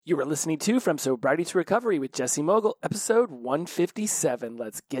You are listening to From Sobriety to Recovery with Jesse Mogul, episode 157.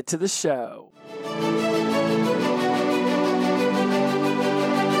 Let's get to the show.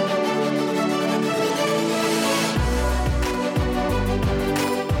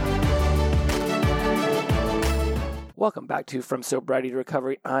 Welcome back to From Sobriety to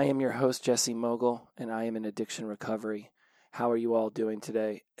Recovery. I am your host, Jesse Mogul, and I am in addiction recovery. How are you all doing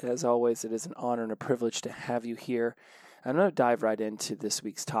today? As always, it is an honor and a privilege to have you here. I'm going to dive right into this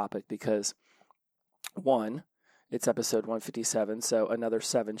week's topic because, one, it's episode 157, so another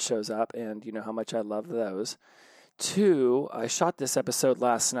 7 shows up, and you know how much I love those. 2, I shot this episode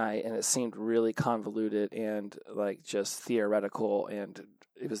last night, and it seemed really convoluted and like just theoretical, and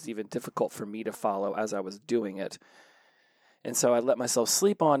it was even difficult for me to follow as I was doing it. And so I let myself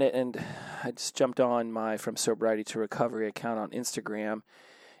sleep on it, and I just jumped on my From Sobriety to Recovery account on Instagram,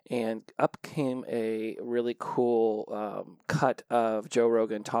 and up came a really cool cut of Joe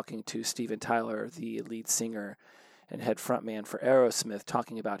Rogan talking to Steven Tyler, the lead singer and head frontman for Aerosmith,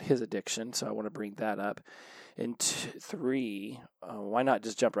 talking about his addiction. So I want to bring that up. And 3, why not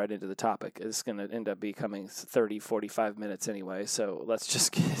just jump right into the topic? It's going to end up becoming 30, 45 minutes anyway. So let's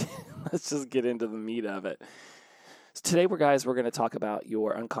just get into the meat of it. So today, we're going to talk about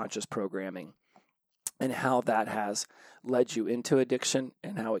your unconscious programming and how that has led you into addiction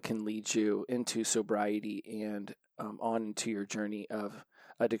and how it can lead you into sobriety and on into your journey of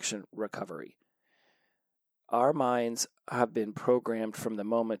addiction recovery. Our minds have been programmed from the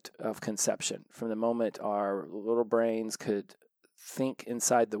moment of conception, from the moment our little brains could think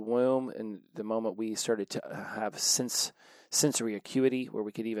inside the womb, and the moment we started to have sensory acuity, where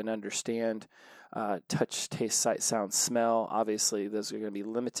we could even understand touch, taste, sight, sound, smell. Obviously, those are going to be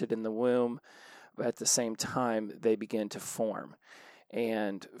limited in the womb. But at the same time, they begin to form.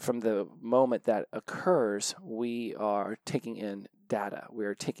 And from the moment that occurs, we are taking in data. We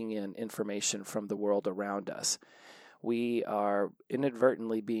are taking in information from the world around us. We are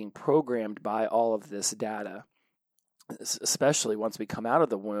inadvertently being programmed by all of this data, especially once we come out of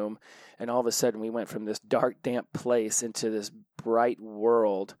the womb, and all of a sudden we went from this dark, damp place into this bright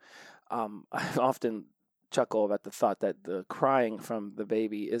world. I often chuckle about the thought that the crying from the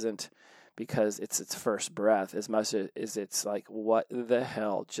baby isn't because it's its first breath as much as it's like, what the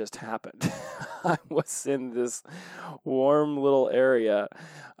hell just happened? I was in this warm little area.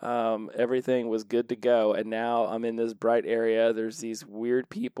 Everything was good to go. And now I'm in this bright area. There's these weird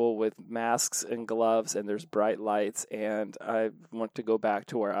people with masks and gloves, and there's bright lights. And I want to go back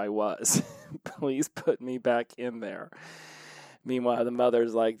to where I was. Please put me back in there. Meanwhile, the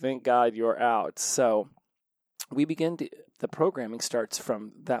mother's like, thank God you're out. So the programming starts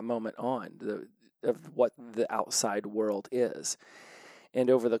from that moment on, of what the outside world is. And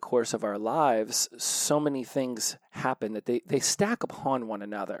over the course of our lives, so many things happen that they stack upon one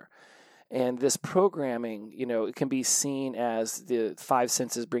another. And this programming, it can be seen as the 5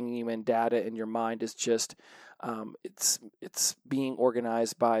 senses bringing you in data, and your mind is just, it's being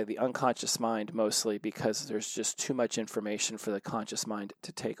organized by the unconscious mind mostly, because there's just too much information for the conscious mind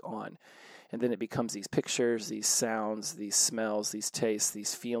to take on. And then it becomes these pictures, these sounds, these smells, these tastes,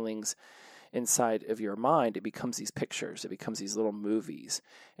 these feelings inside of your mind. It becomes these pictures. It becomes these little movies.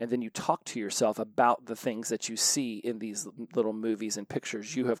 And then you talk to yourself about the things that you see in these little movies and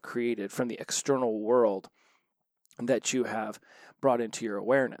pictures you have created from the external world that you have brought into your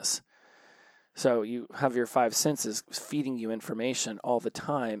awareness. So you have your 5 senses feeding you information all the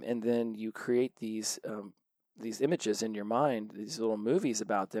time, and then you create these images in your mind, these little movies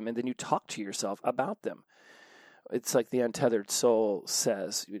about them, and then you talk to yourself about them. It's like the Untethered Soul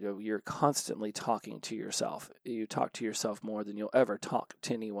says, you're constantly talking to yourself. You talk to yourself more than you'll ever talk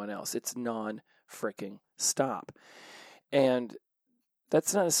to anyone else. It's non-freaking stop. And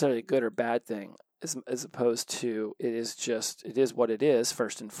that's not necessarily a good or bad thing, as opposed to it is what it is,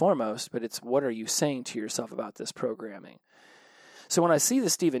 first and foremost, but it's what are you saying to yourself about this programming? So when I see the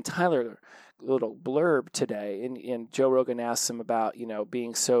Steven Tyler little blurb today, and Joe Rogan asks him about,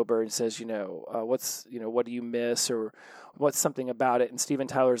 being sober, and says, what do you miss, or what's something about it? And Steven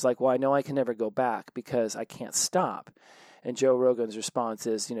Tyler's like, well, I know I can never go back because I can't stop. And Joe Rogan's response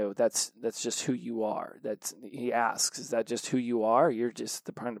is, that's just who you are. He asks, is that just who you are? You're just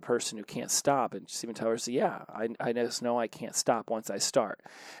the kind of person who can't stop. And Steven Tyler says, yeah, I just know I can't stop once I start.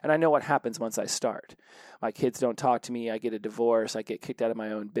 And I know what happens once I start. My kids don't talk to me. I get a divorce. I get kicked out of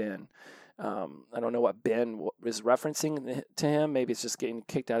my own bin. I don't know what Ben is referencing to him. Maybe it's just getting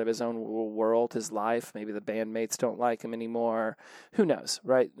kicked out of his own world, his life. Maybe the bandmates don't like him anymore. Who knows,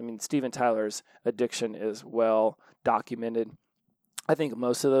 right? I mean, Steven Tyler's addiction is well documented. I think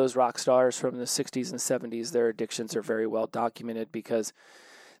most of those rock stars from the 60s and 70s, their addictions are very well documented because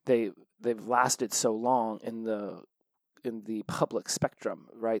they've lasted so long in the public spectrum,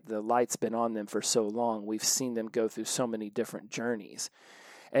 right? The light's been on them for so long. We've seen them go through so many different journeys.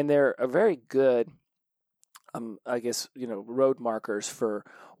 And they're a very good, I guess, road markers for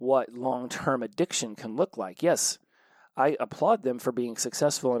what long-term addiction can look like. Yes, I applaud them for being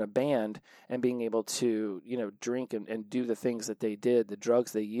successful in a band and being able to, drink and do the things that they did, the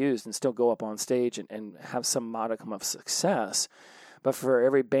drugs they used, and still go up on stage and have some modicum of success. But for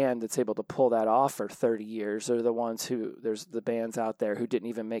every band that's able to pull that off for 30 years, there's the bands out there who didn't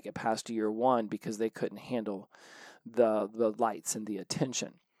even make it past year one because they couldn't handle the lights and the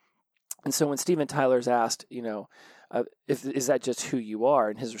attention. And so when Steven Tyler's asked, is that just who you are?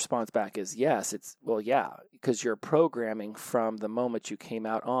 And his response back is yes. Yeah, because your programming from the moment you came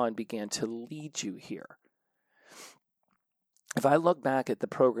out on began to lead you here. If I look back at the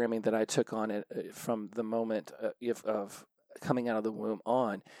programming that I took on it from the moment of coming out of the womb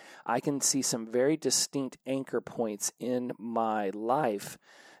on, I can see some very distinct anchor points in my life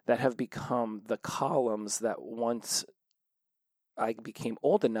that have become the columns that once I became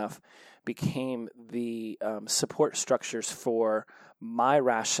old enough became the support structures for my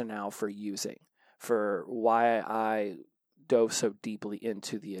rationale for using, for why I dove so deeply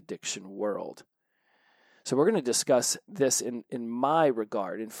into the addiction world. So we're going to discuss this in my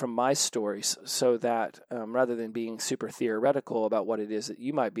regard and from my stories so that rather than being super theoretical about what it is that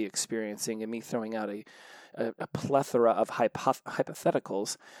you might be experiencing and me throwing out a plethora of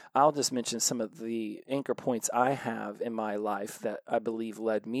hypotheticals, I'll just mention some of the anchor points I have in my life that I believe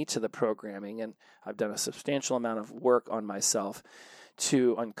led me to the programming, and I've done a substantial amount of work on myself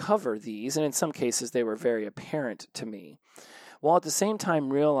to uncover these, and in some cases they were very apparent to me, while at the same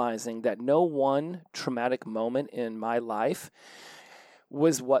time realizing that no one traumatic moment in my life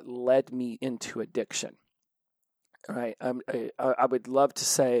was what led me into addiction. Right. I would love to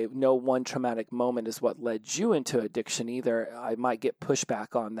say no one traumatic moment is what led you into addiction either. I might get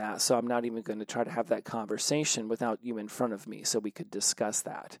pushback on that, so I'm not even going to try to have that conversation without you in front of me so we could discuss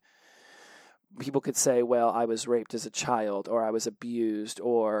that. People could say, well, I was raped as a child, or I was abused,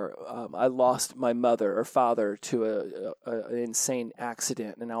 or I lost my mother or father to an insane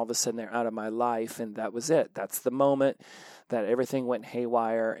accident, and all of a sudden they're out of my life, and that was it. That's the moment that everything went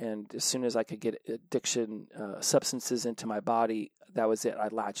haywire, and as soon as I could get addiction substances into my body, that was it. I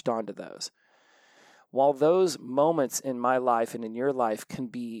latched onto those. While those moments in my life and in your life can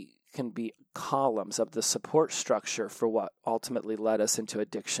be columns of the support structure for what ultimately led us into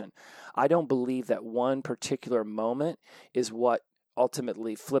addiction, I don't believe that one particular moment is what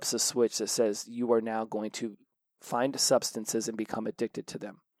ultimately flips a switch that says you are now going to find substances and become addicted to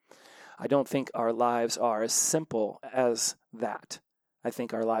them. I don't think our lives are as simple as that. I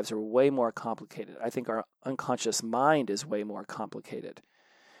think our lives are way more complicated. I think our unconscious mind is way more complicated.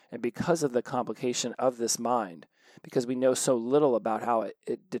 And because of the complication of this mind, because we know so little about how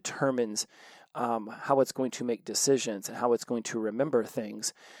it determines how it's going to make decisions and how it's going to remember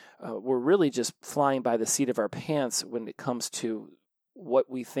things, we're really just flying by the seat of our pants when it comes to what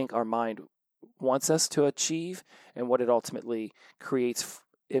we think our mind wants us to achieve and what it ultimately creates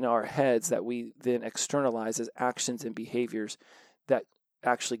in our heads that we then externalize as actions and behaviors that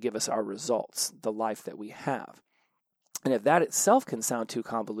actually give us our results, the life that we have. And if that itself can sound too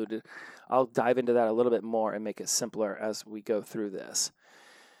convoluted, I'll dive into that a little bit more and make it simpler as we go through this.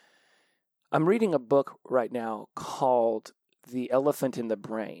 I'm reading a book right now called The Elephant in the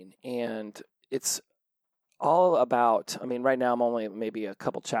Brain, and it's all about, right now I'm only maybe a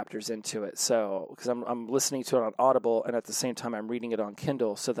couple chapters into it, so because I'm listening to it on Audible, and at the same time I'm reading it on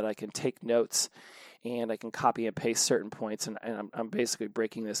Kindle so that I can take notes and I can copy and paste certain points, and I'm basically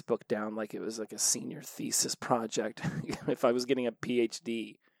breaking this book down like it was like a senior thesis project if I was getting a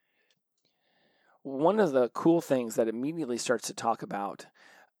PhD. One of the cool things that immediately starts to talk about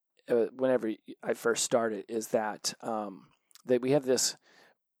whenever I first started is that we have this.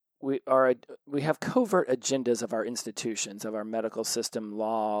 We have covert agendas of our institutions, of our medical system,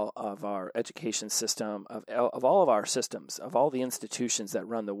 law, of our education system, of all of our systems, of all the institutions that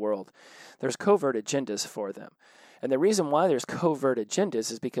run the world. There's covert agendas for them. And the reason why there's covert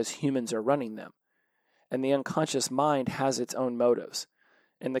agendas is because humans are running them. And the unconscious mind has its own motives.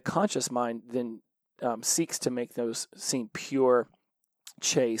 And the conscious mind then seeks to make those seem pure,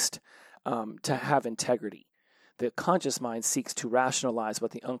 chaste, to have integrity. The conscious mind seeks to rationalize what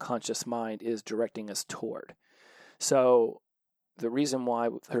the unconscious mind is directing us toward. So the reason why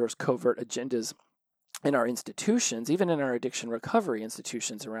there's covert agendas in our institutions, even in our addiction recovery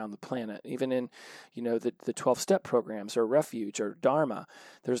institutions around the planet, even in, the 12-step programs or Refuge or Dharma,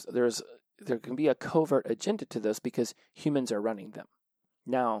 there can be a covert agenda to those because humans are running them.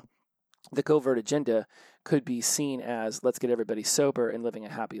 Now, the covert agenda could be seen as let's get everybody sober and living a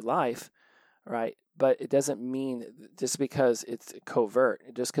happy life, right? But it doesn't mean just because it's covert,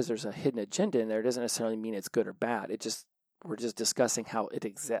 just because there's a hidden agenda in there, doesn't necessarily mean it's good or bad. We're just discussing how it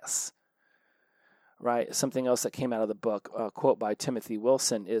exists, right? Something else that came out of the book, a quote by Timothy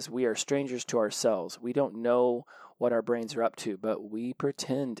Wilson, is we are strangers to ourselves. We don't know what our brains are up to, but we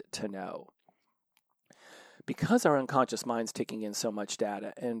pretend to know. Because our unconscious mind's taking in so much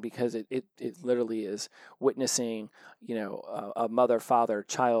data, and because it literally is witnessing, a mother, father,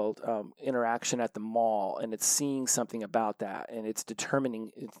 child interaction at the mall, and it's seeing something about that, and it's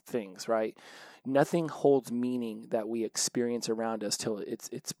determining things, right? Nothing holds meaning that we experience around us till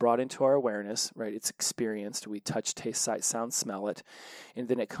it's brought into our awareness, right? It's experienced. We touch, taste, sight, sound, smell it, and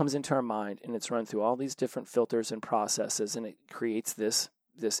then it comes into our mind, and it's run through all these different filters and processes, and it creates this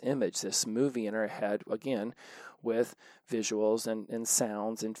image, this movie in our head, again, with visuals and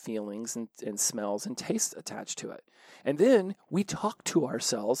sounds and feelings and smells and tastes attached to it. And then we talk to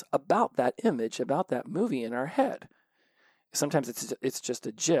ourselves about that image, about that movie in our head. Sometimes it's just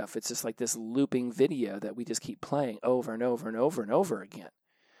a GIF. It's just like this looping video that we just keep playing over and over and over and over again.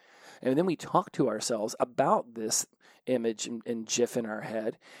 And then we talk to ourselves about this image and GIF in our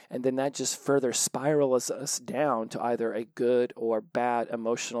head, and then that just further spirals us down to either a good or bad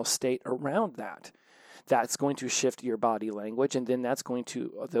emotional state around that. That's going to shift your body language, and then that's going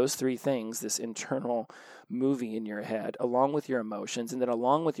to, those three things, this internal movie in your head, along with your emotions, and then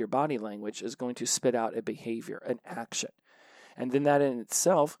along with your body language, is going to spit out a behavior, an action. And then that in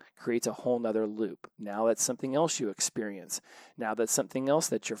itself creates a whole nother loop. Now that's something else you experience. Now that's something else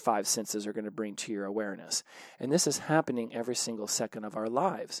that your five senses are going to bring to your awareness. And this is happening every single second of our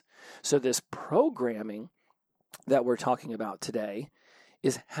lives. So this programming that we're talking about today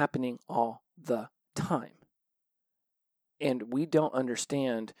is happening all the time. And we don't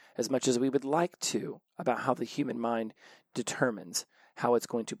understand as much as we would like to about how the human mind determines how it's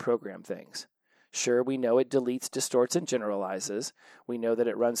going to program things. Sure, we know it deletes, distorts, and generalizes. We know that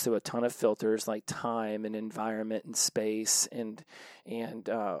it runs through a ton of filters like time and environment and space and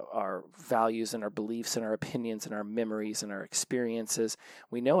our values and our beliefs and our opinions and our memories and our experiences.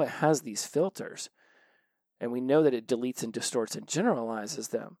 We know it has these filters, and we know that it deletes and distorts and generalizes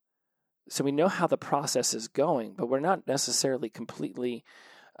them. So we know how the process is going, but we're not necessarily completely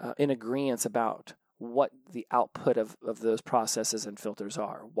in agreement about what the output of those processes and filters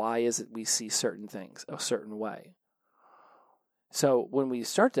are. Why is it we see certain things a certain way? So when we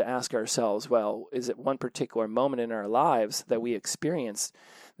start to ask ourselves, well, is it one particular moment in our lives that we experienced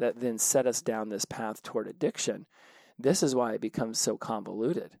that then set us down this path toward addiction? This is why it becomes so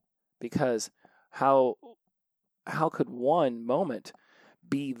convoluted. Because how could one moment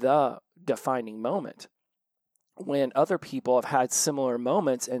be the defining moment when other people have had similar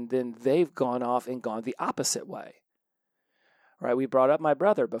moments and then they've gone off and gone the opposite way? Right? We brought up my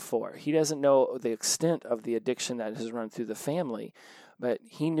brother before. He doesn't know the extent of the addiction that has run through the family, but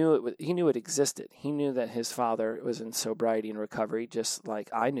he knew it existed. He knew that his father was in sobriety and recovery, just like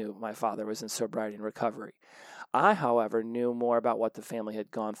I knew my father was in sobriety and recovery. I, however, knew more about what the family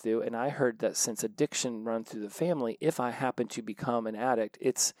had gone through, and I heard that since addiction run through the family, if I happen to become an addict,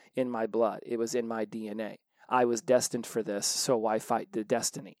 it's in my blood. It was in my DNA. I was destined for this, so why fight the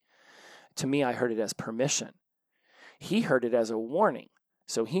destiny? To me, I heard it as permission. He heard it as a warning.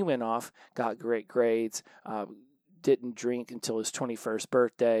 So he went off, got great grades, didn't drink until his 21st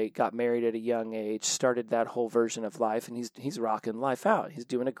birthday, got married at a young age, started that whole version of life, and he's rocking life out. He's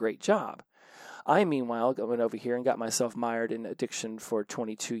doing a great job. I, meanwhile, went over here and got myself mired in addiction for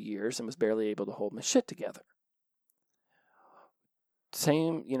 22 years and was barely able to hold my shit together.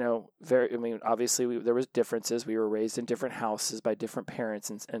 Same, obviously there was differences. We were raised in different houses by different parents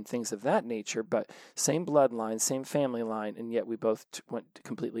and things of that nature, but same bloodline, same family line, and yet we both went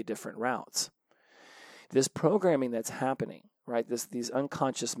completely different routes. This programming that's happening, right, these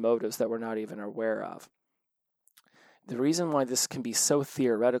unconscious motives that we're not even aware of. The reason why this can be so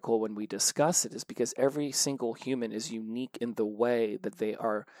theoretical when we discuss it is because every single human is unique in the way that they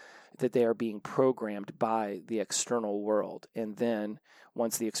are being programmed by the external world. And then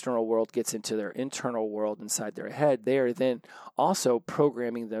once the external world gets into their internal world inside their head, they are then also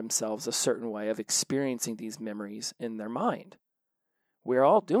programming themselves a certain way of experiencing these memories in their mind. We're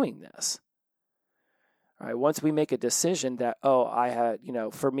all doing this. All right, once we make a decision that, I had,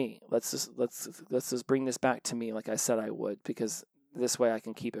 for me, let's just bring this back to me like I said I would, because this way I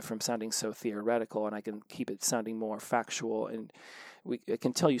can keep it from sounding so theoretical and I can keep it sounding more factual, and I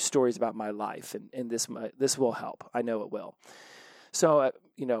can tell you stories about my life, and this will help. I know it will. So,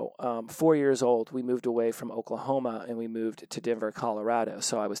 4 years old, we moved away from Oklahoma and we moved to Denver, Colorado.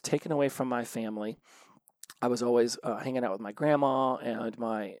 So I was taken away from my family. I was always hanging out with my grandma and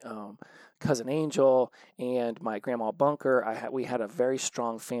my cousin Angel and my grandma Bunker. We had a very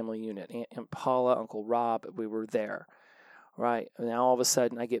strong family unit. Aunt Paula, Uncle Rob, we were there. Right. And now all of a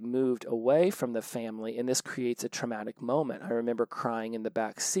sudden I get moved away from the family, and this creates a traumatic moment. I remember crying in the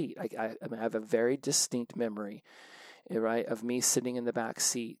back seat. I have a very distinct memory, right, of me sitting in the back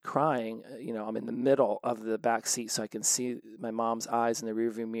seat crying. I'm in the middle of the back seat, so I can see my mom's eyes in the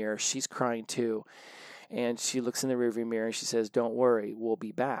rearview mirror. She's crying too. And she looks in the rearview mirror and she says, "Don't worry, we'll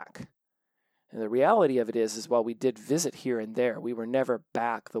be back." And the reality of it is while we did visit here and there, we were never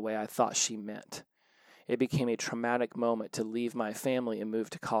back the way I thought she meant. It became a traumatic moment to leave my family and move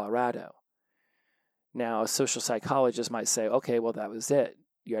to Colorado. Now, a social psychologist might say, okay, well, that was it.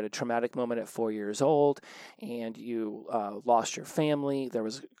 You had a traumatic moment at 4 years old, and you lost your family. There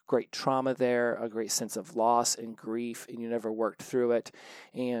was great trauma there, a great sense of loss and grief, and you never worked through it.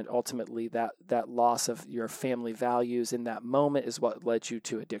 And ultimately, that loss of your family values in that moment is what led you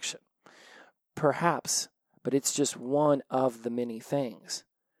to addiction. Perhaps, but it's just one of the many things.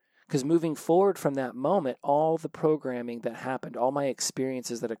 Because moving forward from that moment, all the programming that happened, all my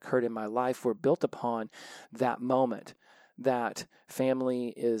experiences that occurred in my life were built upon that moment, that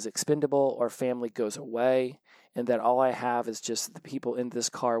family is expendable or family goes away, and that all I have is just the people in this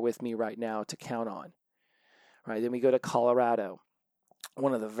car with me right now to count on. Right? Then we go to Colorado.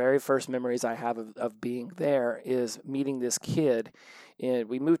 One of the very first memories I have of being there is meeting this kid. And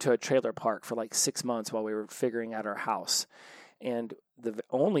we moved to a trailer park for like 6 months while we were figuring out our house. And the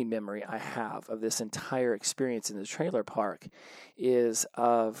only memory I have of this entire experience in the trailer park is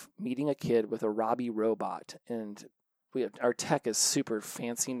of meeting a kid with a Robbie robot. And our tech is super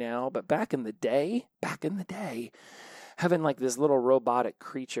fancy now, but back in the day, having like this little robotic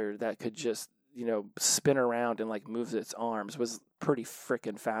creature that could just, spin around and like move its arms was pretty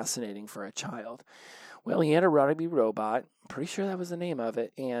freaking fascinating for a child. Well, he had a Robbie robot. I'm pretty sure that was the name of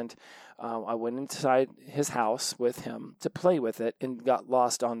it. And I went inside his house with him to play with it and got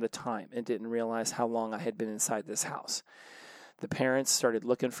lost on the time and didn't realize how long I had been inside this house. The parents started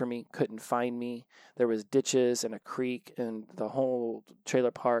looking for me, couldn't find me. There was ditches and a creek and the whole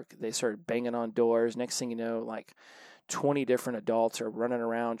trailer park. They started banging on doors. Next thing you know, like 20 different adults are running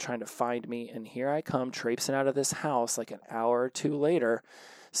around trying to find me. And here I come traipsing out of this house like an hour or two later.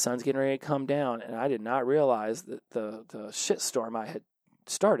 Sun's getting ready to come down, and I did not realize that the shitstorm I had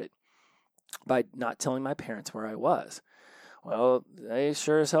started by not telling my parents where I was. Well, they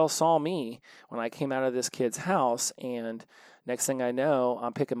sure as hell saw me when I came out of this kid's house, and next thing I know,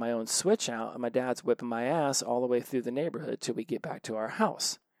 I'm picking my own switch out, and my dad's whipping my ass all the way through the neighborhood till we get back to our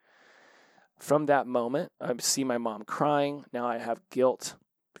house. From that moment, I see my mom crying. Now I have guilt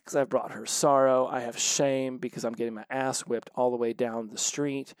because I've brought her sorrow. I have shame because I'm getting my ass whipped all the way down the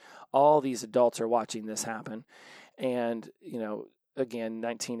street. All these adults are watching this happen. And, again,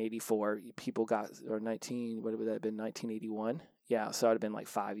 1984, people got, or what would that have been, 1981? Yeah, so I'd have been like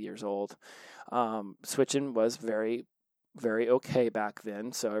 5 years old. Switching was very, very okay back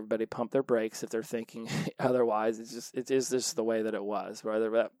then. So everybody pumped their brakes if they're thinking otherwise. It is just the way that it was,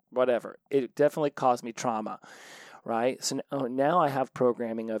 whatever. It definitely caused me trauma. Right? So now I have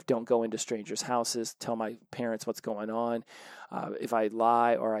programming of don't go into strangers' houses, tell my parents what's going on. If I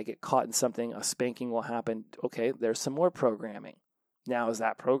lie or I get caught in something, a spanking will happen. Okay, there's some more programming. Now, is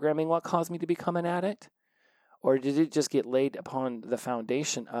that programming what caused me to become an addict? Or did it just get laid upon the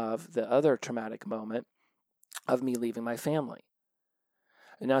foundation of the other traumatic moment of me leaving my family?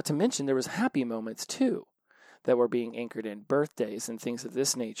 And not to mention, there was happy moments too that were being anchored in, birthdays and things of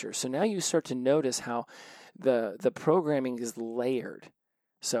this nature. So now you start to notice how the programming is layered.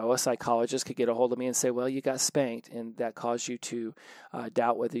 So a psychologist could get a hold of me and say, well, you got spanked, and that caused you to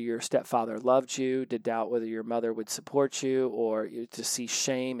doubt whether your stepfather loved you, to doubt whether your mother would support you, or to see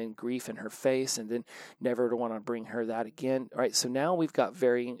shame and grief in her face, and then never to want to bring her that again. All right, so now we've got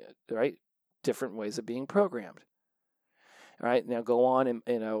varying, different ways of being programmed. All right, now go on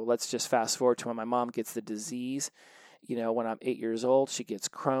and, let's just fast forward to when my mom gets the disease. When I'm 8 years old, she gets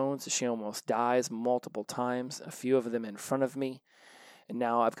Crohn's. She almost dies multiple times, a few of them in front of me. And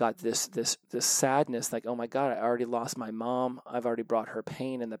now I've got this sadness, like, oh my God, I already lost my mom. I've already brought her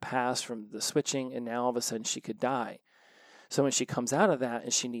pain in the past from the switching, and now all of a sudden she could die. So when she comes out of that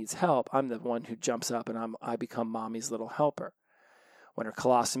and she needs help, I'm the one who jumps up and I become mommy's little helper. When her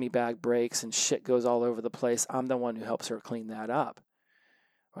colostomy bag breaks and shit goes all over the place, I'm the one who helps her clean that up.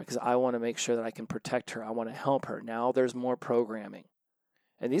 Right? Because I want to make sure that I can protect her. I want to help her. Now there's more programming.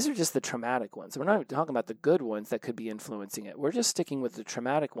 And these are just the traumatic ones. We're not talking about the good ones that could be influencing it. We're just sticking with the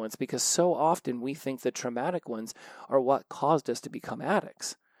traumatic ones because so often we think the traumatic ones are what caused us to become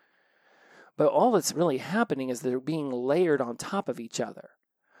addicts. But all that's really happening is they're being layered on top of each other.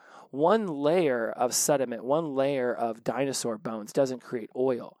 One layer of sediment, one layer of dinosaur bones doesn't create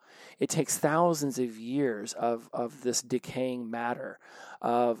oil. It takes thousands of years of this decaying matter,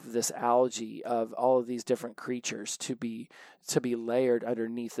 of this algae, of all of these different creatures to be layered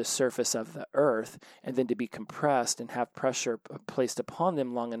underneath the surface of the earth, and then to be compressed and have pressure placed upon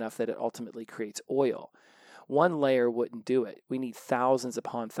them long enough that it ultimately creates oil. One layer wouldn't do it. We need thousands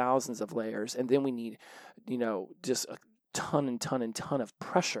upon thousands of layers, and then we need, just a ton and ton and ton of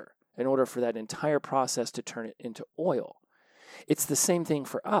pressure in order for that entire process to turn it into oil. It's the same thing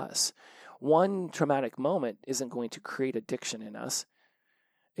for us. One traumatic moment isn't going to create addiction in us.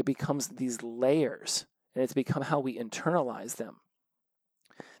 It becomes these layers, and it's become how we internalize them.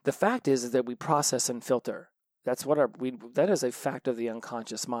 The fact is that we process and filter. That is a fact of the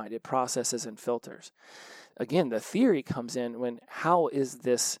unconscious mind. It processes and filters. Again, the theory comes in when how is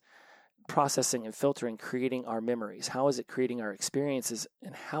this processing and filtering creating our memories? How is it creating our experiences?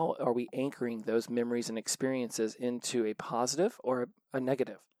 And how are we anchoring those memories and experiences into a positive or a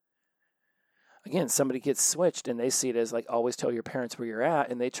negative? Again, somebody gets switched and they see it as like, always tell your parents where you're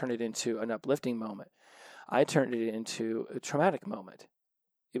at, and they turn it into an uplifting moment. I turned it into a traumatic moment.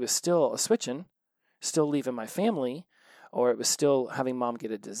 It was still a switching, still leaving my family, or it was still having mom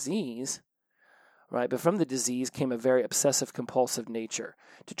get a disease, right? But from the disease came a very obsessive compulsive nature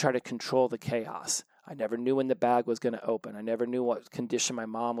to try to control the chaos. I never knew when the bag was going to open. I never knew what condition my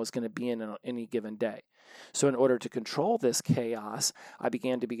mom was going to be in on any given day. So in order to control this chaos, I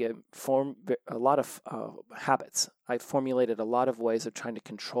began to form a lot of habits. I formulated a lot of ways of trying to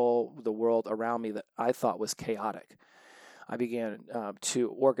control the world around me that I thought was chaotic. I began to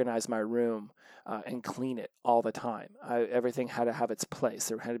organize my room and clean it all the time. Everything had to have its place.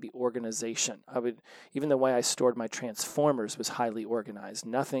 There had to be organization. Even the way I stored my transformers was highly organized.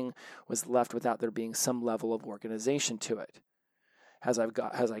 Nothing was left without there being some level of organization to it. As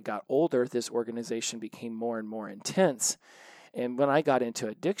I got older, this organization became more and more intense. And when I got into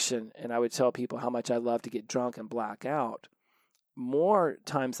addiction, and I would tell people how much I love to get drunk and black out, more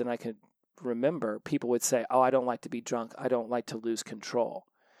times than I could remember, people would say, "Oh, I don't like to be drunk. I don't like to lose control."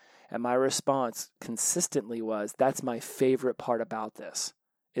 And my response consistently was, that's my favorite part about this,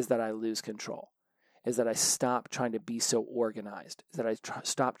 is that I lose control, is that I stop trying to be so organized, is that I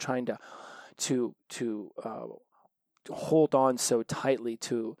stop trying to hold on so tightly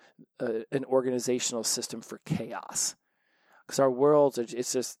to an organizational system for chaos. Because our worlds,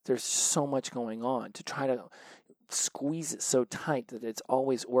 there's so much going on. To try to squeeze it so tight that it's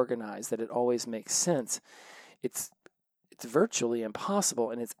always organized, that it always makes sense, it's virtually impossible,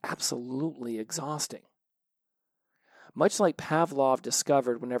 and it's absolutely exhausting. Much like Pavlov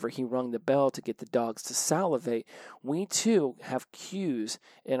discovered whenever he rung the bell to get the dogs to salivate, we too have cues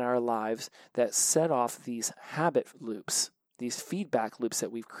in our lives that set off these habit loops, these feedback loops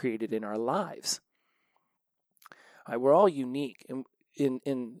that we've created in our lives. We're all unique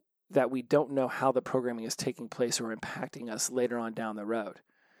in that we don't know how the programming is taking place or impacting us later on down the road,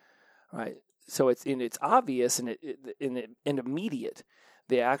 right? So it's obvious and immediate,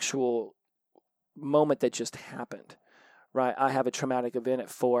 the actual moment that just happened, right? I have a traumatic event at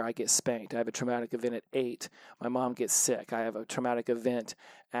 4, I get spanked. I have a traumatic event at 8, my mom gets sick. I have a traumatic event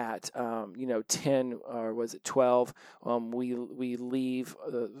at 10 or was it 12? We leave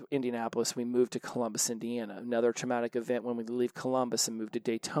Indianapolis, we move to Columbus, Indiana. Another traumatic event when we leave Columbus and move to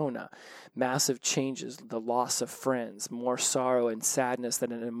Daytona. Massive changes, the loss of friends, more sorrow and sadness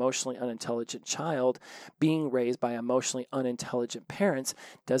than an emotionally unintelligent child being raised by emotionally unintelligent parents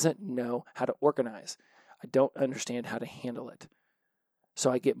doesn't know how to organize. I don't understand how to handle it.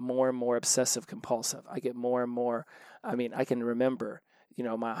 So I get more and more obsessive compulsive. I get more and more, I can remember,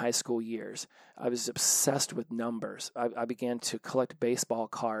 my high school years. I was obsessed with numbers. I began to collect baseball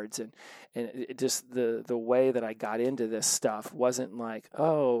cards, and it just the way that I got into this stuff wasn't like,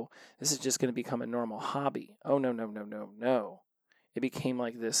 oh, this is just going to become a normal hobby. Oh, no. It became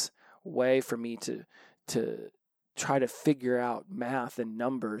like this way for me to try to figure out math and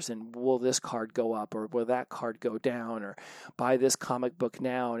numbers, and will this card go up or will that card go down, or buy this comic book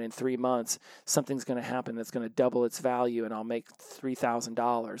now and in 3 months something's going to happen that's going to double its value and I'll make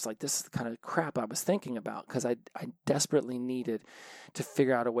 $3,000. Like, this is the kind of crap I was thinking about because I desperately needed to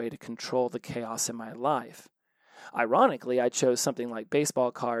figure out a way to control the chaos in my life. Ironically, I chose something like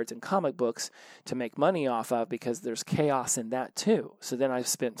baseball cards and comic books to make money off of because there's chaos in that too. So then I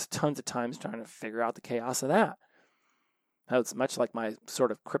spent tons of time trying to figure out the chaos of that. It's much like my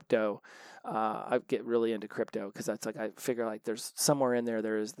sort of crypto. I get really into crypto because that's like, I figure like there's somewhere in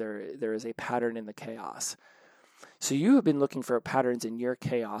there is a pattern in the chaos. So you have been looking for patterns in your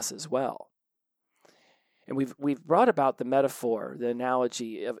chaos as well. And we've brought about the metaphor, the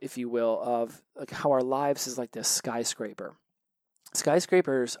analogy, of, if you will, of like how our lives is like this skyscraper.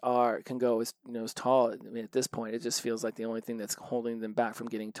 Skyscrapers can go as tall. I mean, at this point, it just feels like the only thing that's holding them back from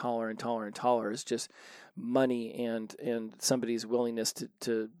getting taller and taller and taller is just money and somebody's willingness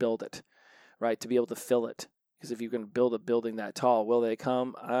to build it, right? To be able to fill it. Because if you can build a building that tall, will they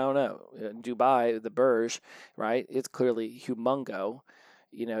come? I don't know. In Dubai, the Burj, right? It's clearly humongo.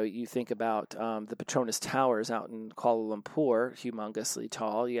 You think about the Petronas Towers out in Kuala Lumpur, humongously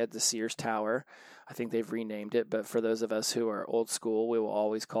tall. You had the Sears Tower. I think they've renamed it, but for those of us who are old school, we will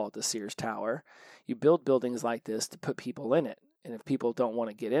always call it the Sears Tower. You build buildings like this to put people in it. And if people don't want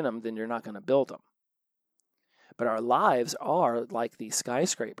to get in them, then you're not going to build them. But our lives are like these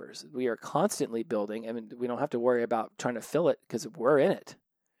skyscrapers. We are constantly building. I mean, we don't have to worry about trying to fill it because we're in it.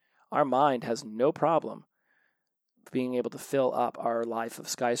 Our mind has no problem being able to fill up our life of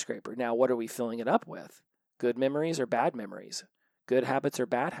skyscraper. Now, what are we filling it up with? Good memories or bad memories? Good habits or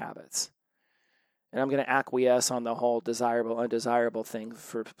bad habits? And I'm going to acquiesce on the whole desirable, undesirable thing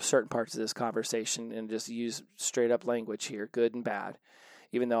for certain parts of this conversation and just use straight up language here, good and bad,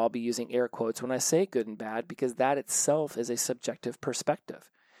 even though I'll be using air quotes when I say good and bad, because that itself is a subjective perspective.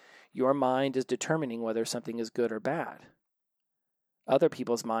 Your mind is determining whether something is good or bad. Other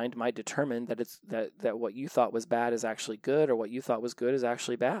people's mind might determine that what you thought was bad is actually good, or what you thought was good is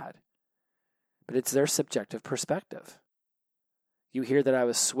actually bad. But it's their subjective perspective. You hear that I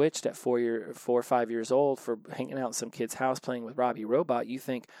was switched at 4 or 5 years old for hanging out in some kid's house playing with Robbie Robot. You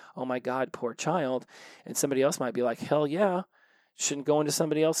think, oh my God, poor child. And somebody else might be like, hell yeah, shouldn't go into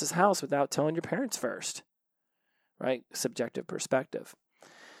somebody else's house without telling your parents first. Right? Subjective perspective.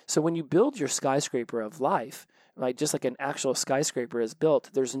 So when you build your skyscraper of life, right, just like an actual skyscraper is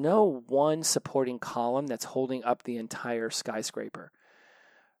built, there's no one supporting column that's holding up the entire skyscraper.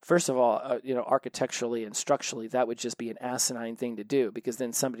 First of all, architecturally and structurally, that would just be an asinine thing to do, because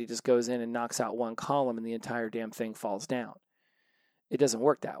then somebody just goes in and knocks out one column and the entire damn thing falls down. It doesn't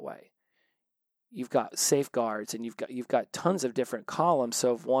work that way. You've got safeguards and you've got tons of different columns.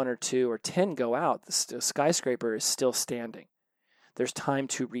 So if 1 or 2 or 10 go out, the skyscraper is still standing. There's time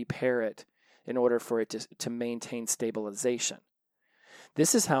to repair it in order for it to maintain stabilization.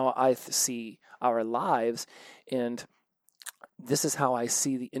 This is how I see our lives, and this is how I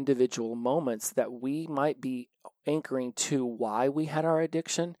see the individual moments that we might be anchoring to why we had our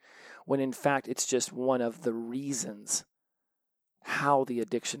addiction, when in fact it's just one of the reasons how the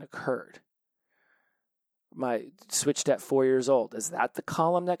addiction occurred. My switched at 4 years old, is that the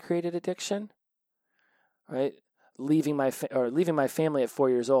column that created addiction? Right? Leaving my family at 4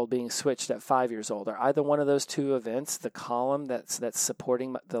 years old, being switched at 5 years old. Are either one of those two events the column that's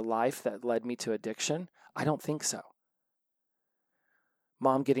supporting the life that led me to addiction? I don't think so.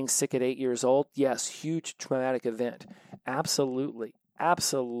 Mom getting sick at 8 years old, yes, huge traumatic event. Absolutely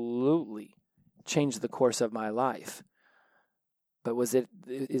changed the course of my life. But is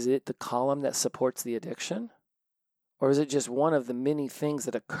it the column that supports the addiction? Or is it just one of the many things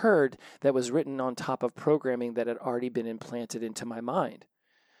that occurred that was written on top of programming that had already been implanted into my mind?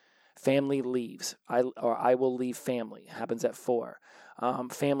 Family leaves. I will leave family. Happens at 4.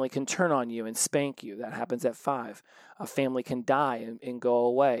 Family can turn on you and spank you. That happens at 5. A family can die and go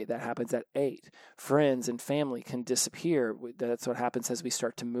away. That happens at 8. Friends and family can disappear. That's what happens as we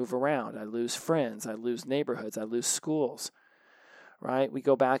start to move around. I lose friends. I lose neighborhoods. I lose schools. Right? We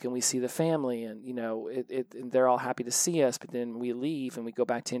go back and we see the family, and and they're all happy to see us, but then we leave and we go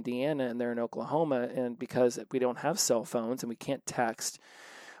back to Indiana and they're in Oklahoma, and because we don't have cell phones and we can't text,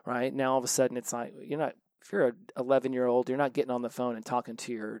 right? Now all of a sudden it's like, if you're an 11-year-old, you're not getting on the phone and talking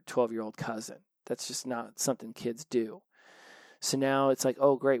to your 12-year-old cousin. That's just not something kids do. So now it's like,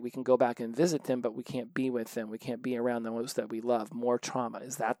 oh, great, we can go back and visit them, but we can't be with them. We can't be around those that we love. More trauma.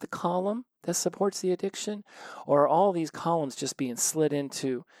 Is that the column that supports the addiction? Or are all these columns just being slid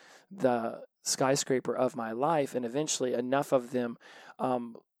into the skyscraper of my life, and eventually enough of them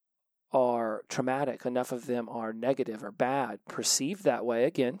are traumatic, enough of them are negative or bad, perceived that way,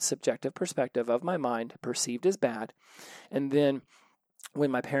 again, subjective perspective of my mind, perceived as bad. And then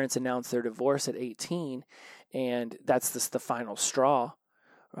when my parents announced their divorce at 18, and that's just the final straw,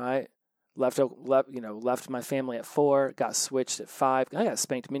 right? Left my family at 4, got switched at 5. I got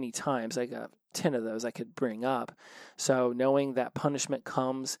spanked many times. I got 10 of those I could bring up. So knowing that punishment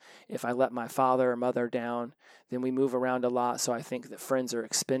comes if I let my father or mother down, then we move around a lot. So I think that friends are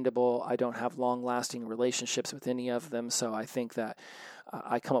expendable. I don't have long-lasting relationships with any of them. So I think that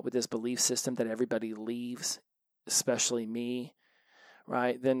I come up with this belief system that everybody leaves, especially me,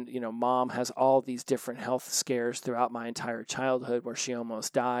 right? Then, mom has all these different health scares throughout my entire childhood where she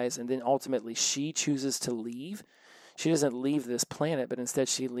almost dies. And then ultimately she chooses to leave. She doesn't leave this planet, but instead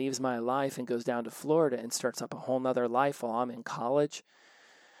she leaves my life and goes down to Florida and starts up a whole nother life while I'm in college,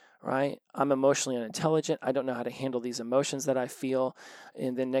 right? I'm emotionally unintelligent. I don't know how to handle these emotions that I feel.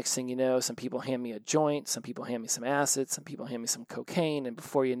 And then next thing you know, some people hand me a joint, some people hand me some acid, some people hand me some cocaine. And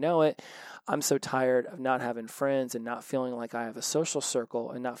before you know it, I'm so tired of not having friends and not feeling like I have a social circle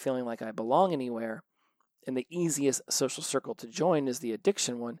and not feeling like I belong anywhere. And the easiest social circle to join is the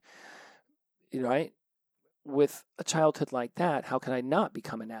addiction one, right? With a childhood like that, how can I not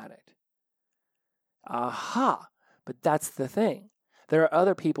become an addict? Aha! But that's the thing. There are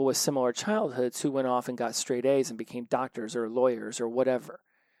other people with similar childhoods who went off and got straight A's and became doctors or lawyers or whatever.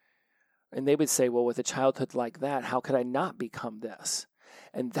 And they would say, well, with a childhood like that, how could I not become this?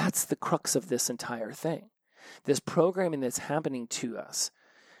 And that's the crux of this entire thing. This programming that's happening to us,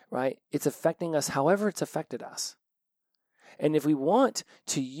 right? It's affecting us however it's affected us. And if we want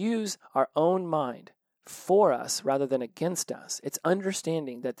to use our own mind for us rather than against us, it's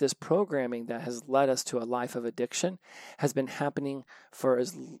understanding that this programming that has led us to a life of addiction has been happening for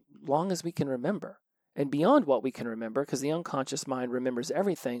as long as we can remember and beyond what we can remember, because the unconscious mind remembers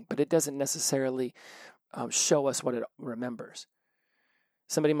everything, but it doesn't necessarily show us what it remembers.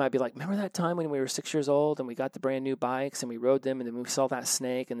 Somebody might be like, remember that time when we were 6 years old and we got the brand new bikes and we rode them and then we saw that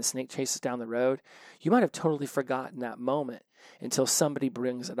snake and the snake chased us down the road? You might have totally forgotten that moment until somebody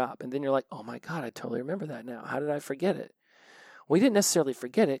brings it up. And then you're like, oh my God, I totally remember that now. How did I forget it? Well, you didn't necessarily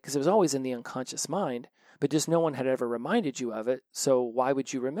forget it because it was always in the unconscious mind, but just no one had ever reminded you of it. So why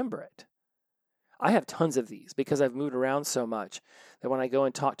would you remember it? I have tons of these because I've moved around so much that when I go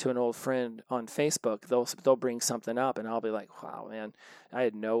and talk to an old friend on Facebook, they'll bring something up and I'll be like, wow, man, I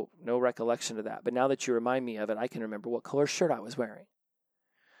had no recollection of that. But now that you remind me of it, I can remember what color shirt I was wearing.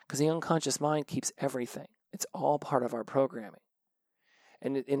 Because the unconscious mind keeps everything. It's all part of our programming.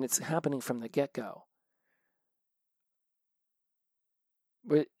 And it's happening from the get-go.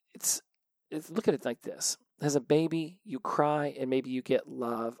 But it's look at it like this. As a baby, you cry and maybe you get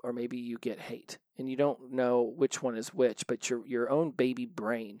love or maybe you get hate. And you don't know which one is which, but your own baby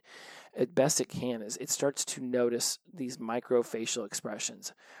brain, at best it can, is it starts to notice these microfacial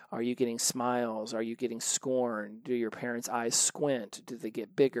expressions. Are you getting smiles? Are you getting scorn? Do your parents' eyes squint? Do they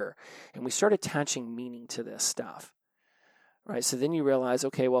get bigger? And we start attaching meaning to this stuff. Right, so then you realize,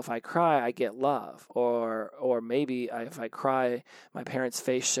 okay, well, if I cry, I get love, or maybe if I cry, my parents'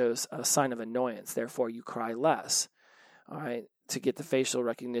 face shows a sign of annoyance. Therefore, you cry less. All right, to get the facial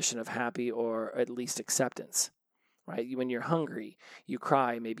recognition of happy or at least acceptance. Right, when you're hungry, you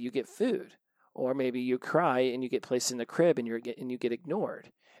cry, maybe you get food, or maybe you cry and you get placed in the crib and you get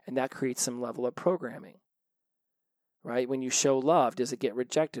ignored, and that creates some level of programming. Right, when you show love, does it get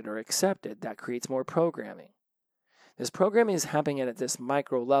rejected or accepted? That creates more programming. This programming is happening at this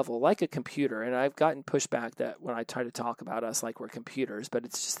micro level, like a computer, and I've gotten pushback that when I try to talk about us like we're computers, but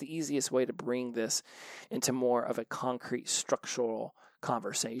it's just the easiest way to bring this into more of a concrete structural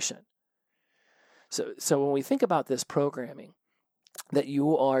conversation. So when we think about this programming, that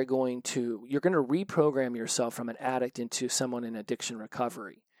you're going to reprogram yourself from an addict into someone in addiction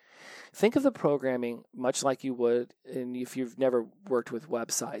recovery. Think of the programming much like you would, and if you've never worked with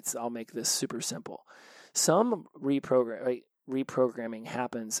websites, I'll make this super simple. Some reprogramming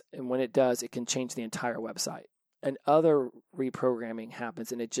happens, and when it does, it can change the entire website. And other reprogramming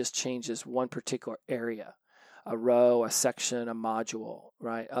happens, and it just changes one particular area, a row, a section, a module,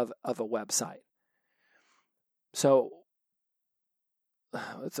 right, of a website. So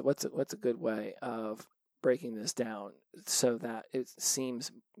what's a good way of breaking this down so that it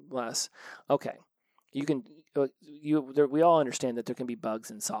seems less okay? We all understand that there can be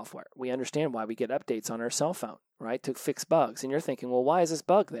bugs in software. We understand why we get updates on our cell phone, right, to fix bugs. And you're thinking, well, why is this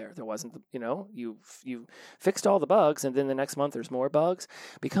bug there? There wasn't, you fixed all the bugs, and then the next month there's more bugs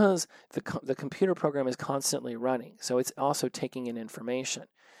because the computer program is constantly running. So it's also taking in information,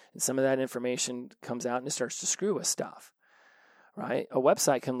 and some of that information comes out and it starts to screw with stuff. Right? A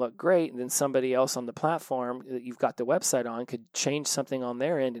website can look great, and then somebody else on the platform that you've got the website on could change something on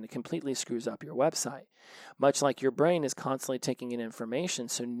their end, and it completely screws up your website. Much like your brain is constantly taking in information,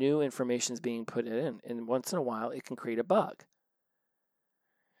 so new information is being put in, and once in a while it can create a bug.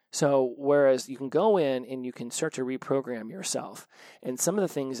 So whereas you can go in and you can start to reprogram yourself, and some of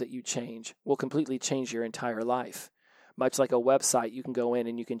the things that you change will completely change your entire life. Much like a website, you can go in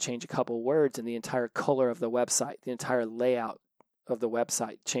and you can change a couple words and the entire color of the website, the entire layout of the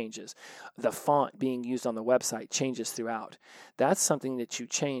website changes. The font being used on the website changes throughout. That's something that you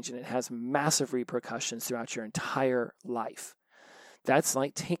change, and it has massive repercussions throughout your entire life. That's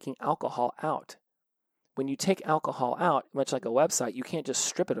like taking alcohol out. When you take alcohol out, much like a website, you can't just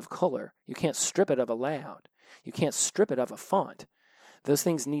strip it of color. You can't strip it of a layout. You can't strip it of a font. Those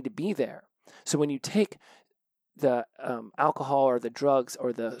things need to be there. So when you take the alcohol or the drugs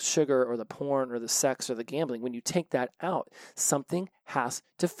or the sugar or the porn or the sex or the gambling, when you take that out, something has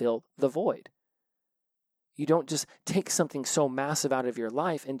to fill the void. You don't just take something so massive out of your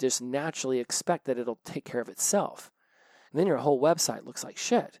life and just naturally expect that it'll take care of itself. And then your whole website looks like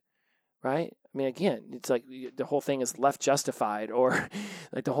shit, right? I mean, again, it's like the whole thing is left justified, or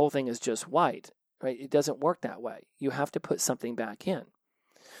like the whole thing is just white, right? It doesn't work that way. You have to put something back in.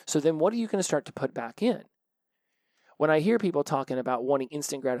 So then what are you going to start to put back in? When I hear people talking about wanting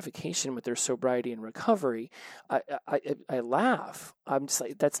instant gratification with their sobriety and recovery, I laugh. I'm just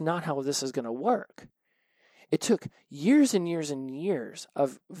like, that's not how this is going to work. It took years and years and years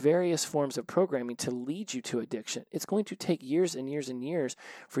of various forms of programming to lead you to addiction. It's going to take years and years and years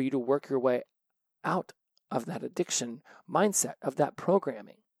for you to work your way out of that addiction mindset, of that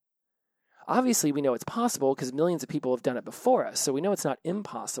programming. Obviously, we know it's possible because millions of people have done it before us, so we know it's not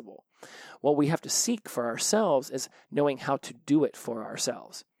impossible. What we have to seek for ourselves is knowing how to do it for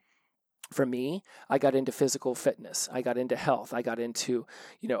ourselves. For me, I got into physical fitness. I got into health. I got into,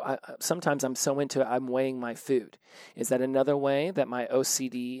 sometimes I'm so into it, I'm weighing my food. Is that another way that my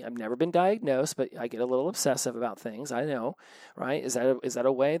OCD, I've never been diagnosed, but I get a little obsessive about things, I know, right? Is that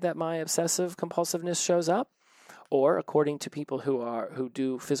a way that my obsessive compulsiveness shows up? Or according to people who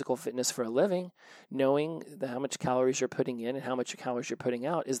do physical fitness for a living, knowing how much calories you're putting in and how much calories you're putting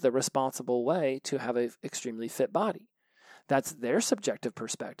out is the responsible way to have an extremely fit body. That's their subjective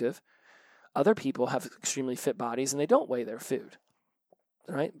perspective. Other people have extremely fit bodies and they don't weigh their food,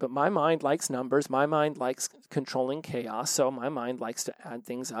 right? But my mind likes numbers. My mind likes controlling chaos. So my mind likes to add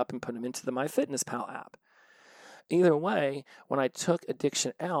things up and put them into the MyFitnessPal app. Either way, when I took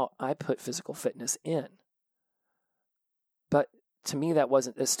addiction out, I put physical fitness in. But to me,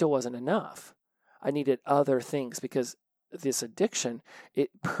 it still wasn't enough. I needed other things because this addiction,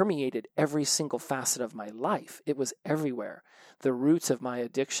 it permeated every single facet of my life. It was everywhere. The roots of my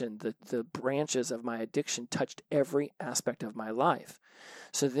addiction, the branches of my addiction touched every aspect of my life.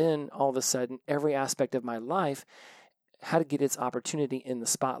 So then all of a sudden, every aspect of my life had to get its opportunity in the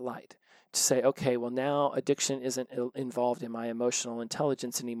spotlight to say, okay, well now addiction isn't involved in my emotional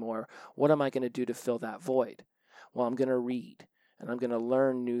intelligence anymore. What am I going to do to fill that void? Well, I'm going to read. And I'm going to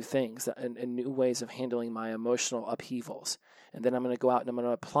learn new things and new ways of handling my emotional upheavals. And then I'm going to go out and I'm going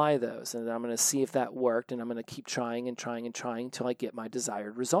to apply those. And then I'm going to see if that worked. And I'm going to keep trying and trying and trying until I get my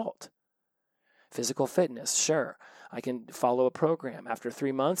desired result. Physical fitness, sure. I can follow a program. After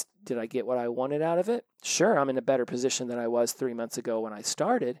 3 months, did I get what I wanted out of it? Sure, I'm in a better position than I was 3 months ago when I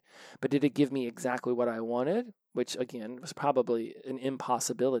started. But did it give me exactly what I wanted? Which, again, was probably an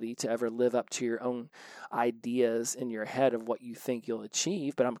impossibility to ever live up to your own ideas in your head of what you think you'll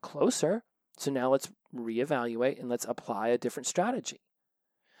achieve. But I'm closer. So now let's reevaluate and let's apply a different strategy.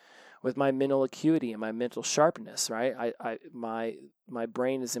 With my mental acuity and my mental sharpness, right? My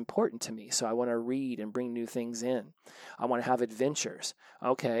brain is important to me, so I want to read and bring new things in. I want to have adventures.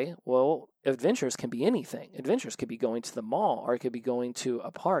 Okay, well, adventures can be anything. Adventures could be going to the mall, or it could be going to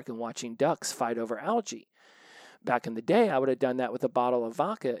a park and watching ducks fight over algae. Back in the day, I would have done that with a bottle of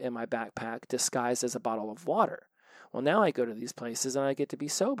vodka in my backpack disguised as a bottle of water. Well, now I go to these places and I get to be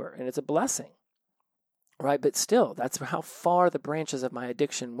sober, and it's a blessing. Right, but still, that's how far the branches of my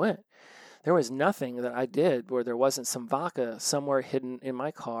addiction went. There was nothing that I did where there wasn't some vodka somewhere hidden in my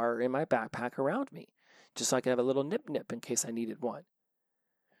car or in my backpack around me, just so I could have a little nip in case I needed one.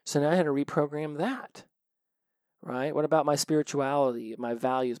 So now I had to reprogram that, right? What about my spirituality, my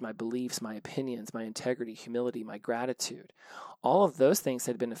values, my beliefs, my opinions, my integrity, humility, my gratitude? All of those things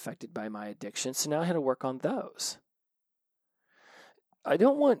had been affected by my addiction, so now I had to work on those. It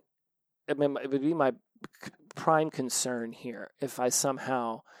would be my prime concern here if I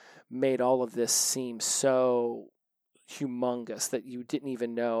somehow made all of this seem so humongous that you didn't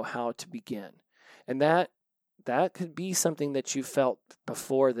even know how to begin. And that could be something that you felt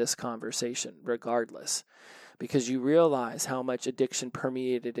before this conversation, regardless, because you realize how much addiction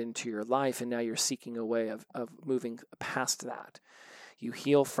permeated into your life, and now you're seeking a way of moving past that. You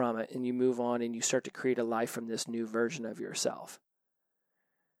heal from it and you move on and you start to create a life from this new version of yourself.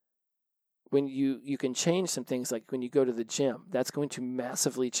 When you can change some things, like when you go to the gym, that's going to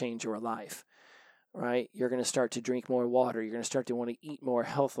massively change your life, right? You're going to start to drink more water. You're going to start to want to eat more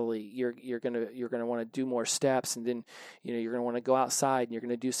healthily. You're going to want to do more steps, and then you're going to want to go outside and you're going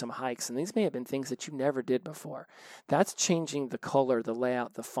to do some hikes. And these may have been things that you never did before. That's changing the color, the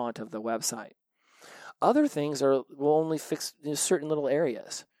layout, the font of the website. Other things will only fix certain little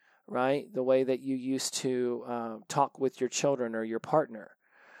areas, right? The way that you used to talk with your children or your partner.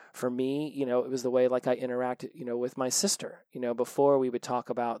 For me, it was the way like I interacted, with my sister. Before we would talk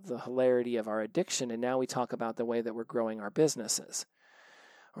about the hilarity of our addiction, and now we talk about the way that we're growing our businesses,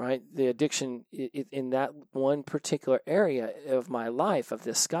 right? The addiction in that one particular area of my life, of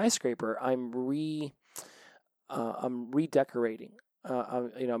this skyscraper, I'm redecorating,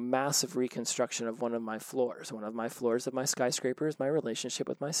 massive reconstruction of one of my floors. One of my floors of my skyscraper is my relationship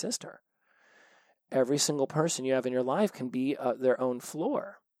with my sister. Every single person you have in your life can be their own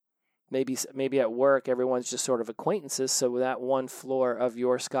floor. Maybe at work, everyone's just sort of acquaintances, so that one floor of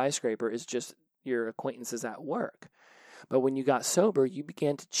your skyscraper is just your acquaintances at work. But when you got sober, you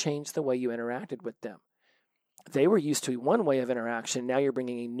began to change the way you interacted with them. They were used to one way of interaction. Now you're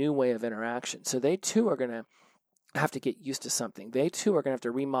bringing a new way of interaction. So they too are going to have to get used to something. They too are going to have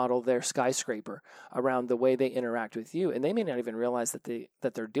to remodel their skyscraper around the way they interact with you. And they may not even realize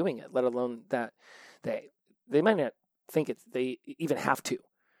that they're doing it, let alone that they might not think they even have to.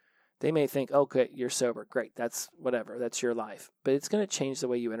 They may think, okay, you're sober. Great. That's whatever. That's your life. But it's going to change the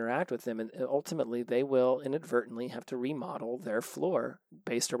way you interact with them. And ultimately, they will inadvertently have to remodel their floor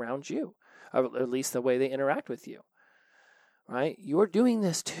based around you, or at least the way they interact with you, right? You're doing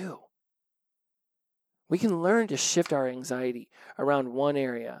this too. We can learn to shift our anxiety around one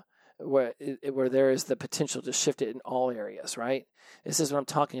area where there is the potential to shift it in all areas, right? This is what I'm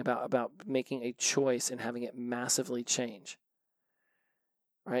talking about making a choice and having it massively change.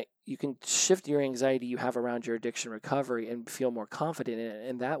 Right? You can shift your anxiety you have around your addiction recovery and feel more confident in it,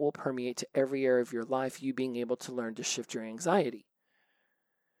 and that will permeate to every area of your life, you being able to learn to shift your anxiety.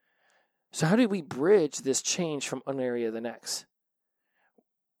 So how do we bridge this change from one area to the next?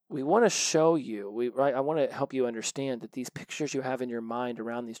 We want to show you, I want to help you understand that these pictures you have in your mind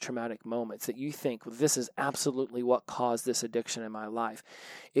around these traumatic moments that you think, well, this is absolutely what caused this addiction in my life.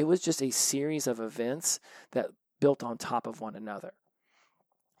 It was just a series of events that built on top of one another.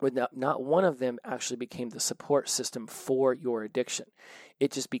 Not one of them actually became the support system for your addiction.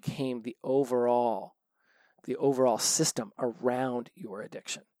 It just became the overall system around your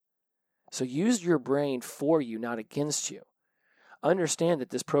addiction. So use your brain for you, not against you. Understand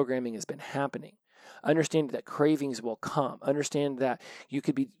that this programming has been happening. Understand that cravings will come. Understand that you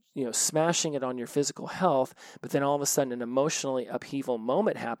could be, smashing it on your physical health, but then all of a sudden an emotionally upheaval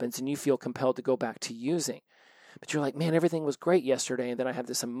moment happens and you feel compelled to go back to using. But you're like, man, everything was great yesterday, and then I have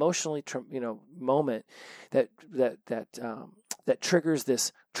this emotionally, moment that triggers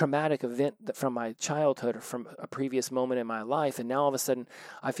this traumatic event from my childhood or from a previous moment in my life, and now all of a sudden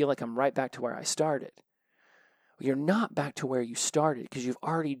I feel like I'm right back to where I started. You're not back to where you started because you've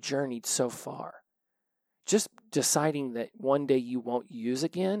already journeyed so far. Just deciding that one day you won't use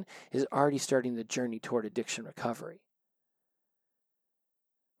again is already starting the journey toward addiction recovery.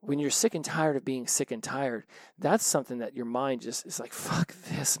 When you're sick and tired of being sick and tired, that's something that your mind just is like, fuck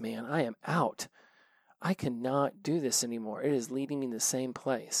this, man. I am out. I cannot do this anymore. It is leading me in the same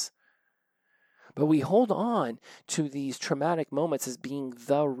place. But we hold on to these traumatic moments as being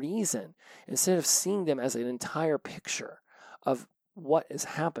the reason instead of seeing them as an entire picture of what has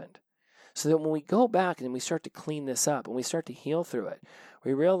happened. So that when we go back and we start to clean this up and we start to heal through it,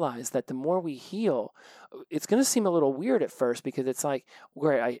 we realize that the more we heal, it's going to seem a little weird at first because it's like,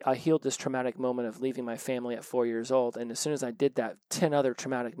 great, I healed this traumatic moment of leaving my family at 4 years old, and as soon as I did that, 10 other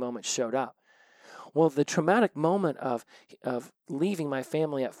traumatic moments showed up. Well, the traumatic moment of leaving my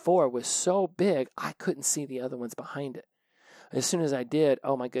family at 4 was so big, I couldn't see the other ones behind it. As soon as I did,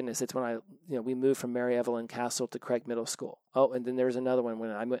 oh my goodness, it's when we moved from Mary Evelyn Castle to Craig Middle School. Oh, and then there's another one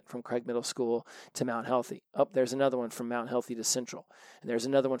when I went from Craig Middle School to Mount Healthy. Oh, there's another one from Mount Healthy to Central. And there's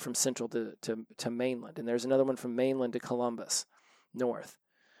another one from Central to Mainland. And there's another one from Mainland to Columbus North.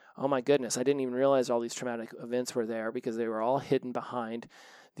 Oh my goodness, I didn't even realize all these traumatic events were there because they were all hidden behind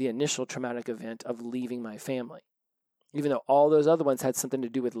the initial traumatic event of leaving my family. Even though all those other ones had something to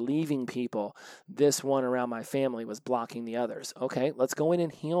do with leaving people, this one around my family was blocking the others. Okay, let's go in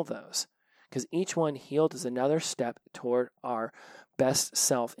and heal those. Because each one healed is another step toward our best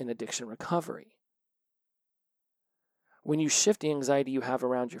self in addiction recovery. When you shift the anxiety you have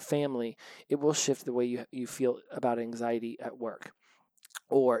around your family, it will shift the way you feel about anxiety at work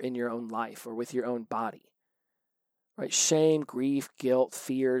or in your own life or with your own body. right? Shame, grief, guilt,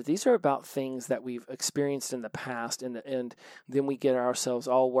 fear. These are about things that we've experienced in the past, and then we get ourselves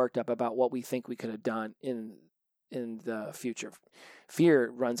all worked up about what we think we could have done in the future.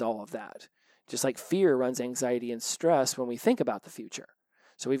 Fear runs all of that. Just like fear runs anxiety and stress when we think about the future.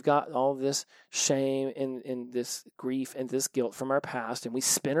 So we've got all this shame and this grief and this guilt from our past, and we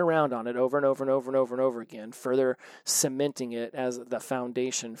spin around on it over and over and over and over and over again, further cementing it as the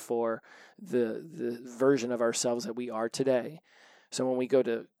foundation for the version of ourselves that we are today. So when we go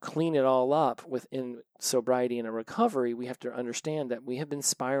to clean it all up within sobriety and a recovery, we have to understand that we have been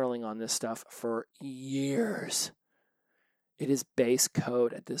spiraling on this stuff for years. It is base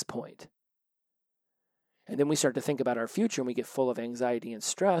code at this point. And then we start to think about our future and we get full of anxiety and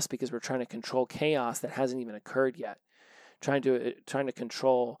stress because we're trying to control chaos that hasn't even occurred yet. Trying to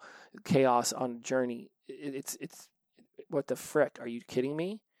control chaos on a journey. It's what the frick? Are you kidding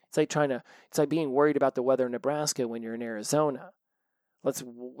me? It's like being worried about the weather in Nebraska when you're in Arizona. Let's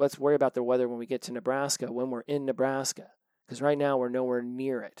worry about the weather when we get to Nebraska, when we're in Nebraska. Because right now we're nowhere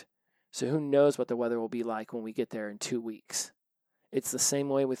near it. So who knows what the weather will be like when we get there in 2 weeks. It's the same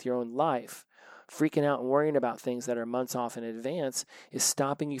way with your own life. Freaking out and worrying about things that are months off in advance is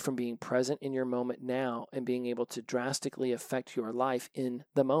stopping you from being present in your moment now and being able to drastically affect your life in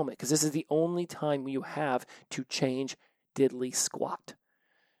the moment. Because this is the only time you have to change diddly squat.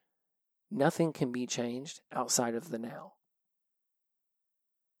 Nothing can be changed outside of the now.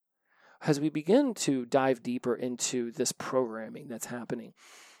 As we begin to dive deeper into this programming that's happening,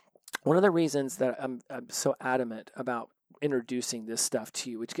 one of the reasons that I'm so adamant about introducing this stuff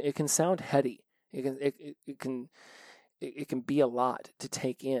to you, which it can sound heady, it can be a lot to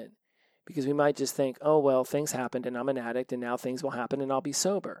take in, because we might just think, oh, well, things happened and I'm an addict and now things will happen and I'll be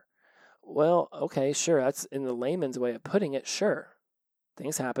sober. Well, okay, sure. That's in the layman's way of putting it. Sure.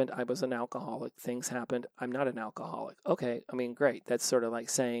 Things happened. I was an alcoholic. Things happened. I'm not an alcoholic. Okay. I mean, great. That's sort of like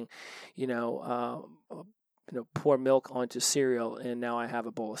saying, pour milk onto cereal and now I have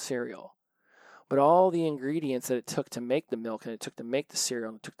a bowl of cereal. But all the ingredients that it took to make the milk, and it took to make the cereal,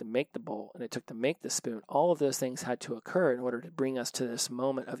 and it took to make the bowl, and it took to make the spoon, all of those things had to occur in order to bring us to this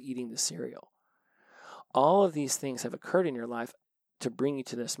moment of eating the cereal. All of these things have occurred in your life to bring you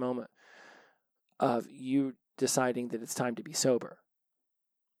to this moment of you deciding that it's time to be sober.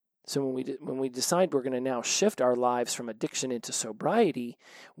 So when we decide we're going to now shift our lives from addiction into sobriety,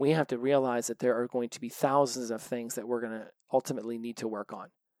 we have to realize that there are going to be thousands of things that we're going to ultimately need to work on,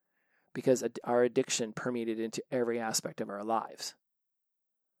 because our addiction permeated into every aspect of our lives.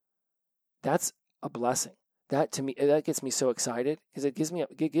 That's a blessing. That to me, that gets me so excited because it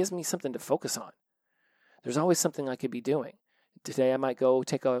gives me something to focus on. There's always something I could be doing. Today I might go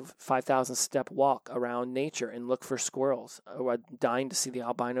take a 5,000 step walk around nature and look for squirrels. Or I'm dying to see the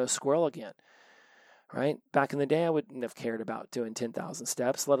albino squirrel again. Right? Back in the day, I wouldn't have cared about doing 10,000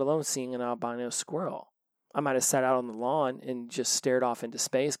 steps, let alone seeing an albino squirrel. I might have sat out on the lawn and just stared off into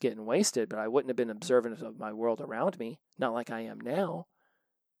space getting wasted, but I wouldn't have been observant of my world around me, not like I am now.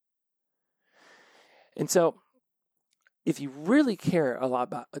 And so, if you really care a lot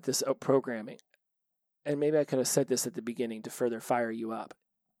about this programming, and maybe I could have said this at the beginning to further fire you up,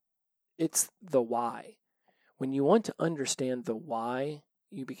 it's the why. When you want to understand the why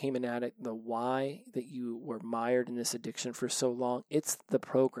you became an addict, the why that you were mired in this addiction for so long, it's the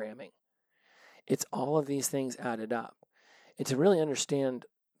programming. It's all of these things added up. And to really understand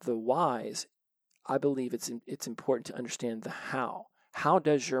the whys, I believe it's important to understand the how. How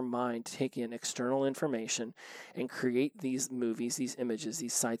does your mind take in external information and create these movies, these images,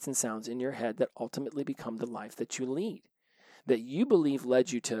 these sights and sounds in your head that ultimately become the life that you lead, that you believe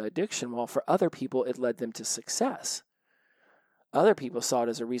led you to addiction, while for other people it led them to success? Other people saw it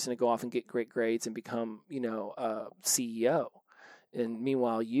as a reason to go off and get great grades and become, a CEO. And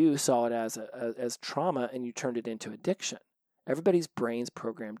meanwhile, you saw it as trauma and you turned it into addiction. Everybody's brain's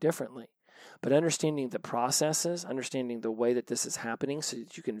programmed differently. But understanding the processes, understanding the way that this is happening so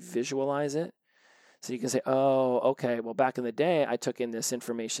that you can visualize it, so you can say, oh, okay, well, back in the day, I took in this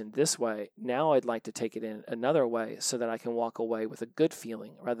information this way. Now I'd like to take it in another way so that I can walk away with a good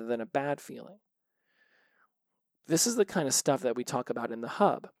feeling rather than a bad feeling. This is the kind of stuff that we talk about in the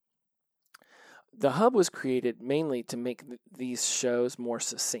Hub. The Hub was created mainly to make these shows more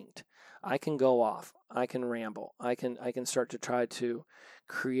succinct. I can go off. I can ramble. I can start to try to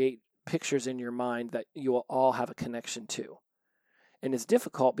create pictures in your mind that you will all have a connection to. And it's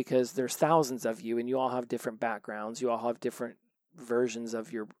difficult because there's thousands of you and you all have different backgrounds. You all have different versions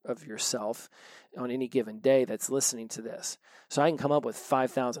of yourself on any given day that's listening to this. So I can come up with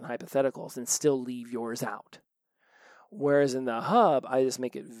 5,000 hypotheticals and still leave yours out. Whereas in the Hub, I just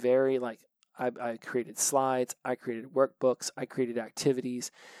make it very I created slides, I created workbooks, I created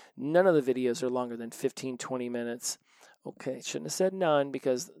activities. None of the videos are longer than 15, 20 minutes. Okay, shouldn't have said none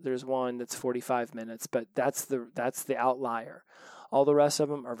because there's one that's 45 minutes, but that's the outlier. All the rest of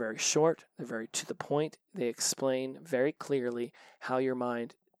them are very short, they're very to the point. They explain very clearly how your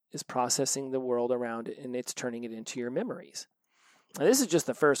mind is processing the world around it, and it's turning it into your memories. Now, this is just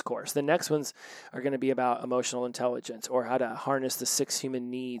the first course. The next ones are going to be about emotional intelligence, or how to harness the 6 human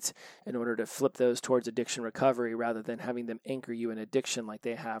needs in order to flip those towards addiction recovery rather than having them anchor you in addiction like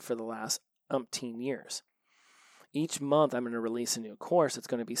they have for the last umpteen years. Each month, I'm going to release a new course that's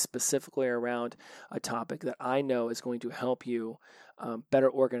going to be specifically around a topic that I know is going to help you better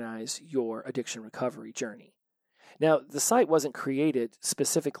organize your addiction recovery journey. Now, the site wasn't created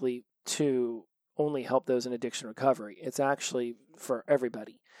specifically to only help those in addiction recovery. It's actually for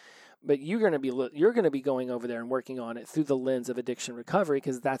everybody. But you're going to be going over there and working on it through the lens of addiction recovery,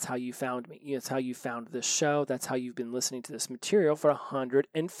 because that's how you found me. It's how you found this show. That's how you've been listening to this material for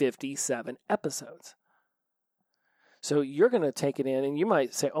 157 episodes. So you're going to take it in and you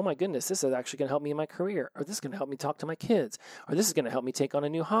might say, oh my goodness, this is actually going to help me in my career, or this is going to help me talk to my kids, or this is going to help me take on a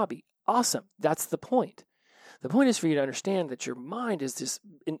new hobby. Awesome. That's the point. The point is for you to understand that your mind is this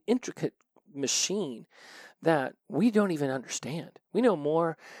an intricate machine that we don't even understand. We know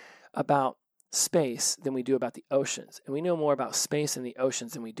more about space than we do about the oceans, and we know more about space and the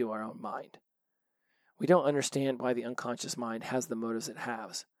oceans than we do our own mind. We don't understand why the unconscious mind has the motives it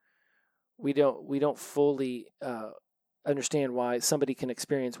has. We don't fully understand why somebody can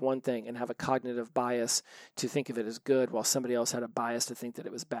experience one thing and have a cognitive bias to think of it as good, while somebody else had a bias to think that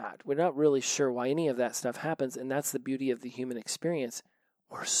it was bad. We're not really sure why any of that stuff happens, and that's the beauty of the human experience.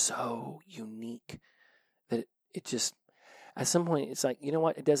 We're so unique that it just, at some point, it's like, you know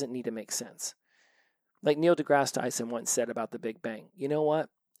what? It doesn't need to make sense. Like Neil deGrasse Tyson once said about the Big Bang, you know what?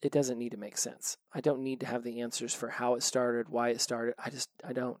 It doesn't need to make sense. I don't need to have the answers for how it started, why it started.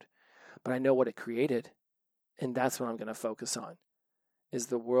 I don't. But I know what it created. And that's what I'm going to focus on, is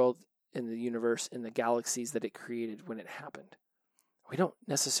the world and the universe and the galaxies that it created when it happened. We don't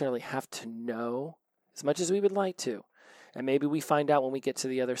necessarily have to know as much as we would like to. And maybe we find out when we get to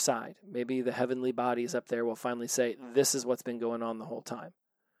the other side. Maybe the heavenly bodies up there will finally say, this is what's been going on the whole time.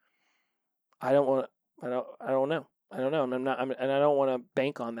 I don't know. And I don't want to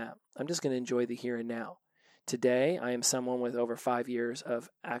bank on that. I'm just going to enjoy the here and now. Today, I am someone with over 5 years of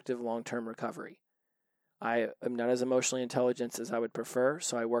active long-term recovery. I am not as emotionally intelligent as I would prefer,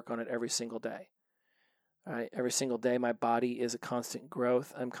 so I work on it every single day. All right, every single day, my body is a constant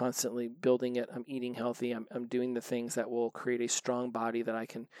growth. I'm constantly building it. I'm eating healthy. I'm doing the things that will create a strong body that I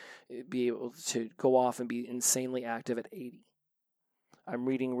can be able to go off and be insanely active at 80. I'm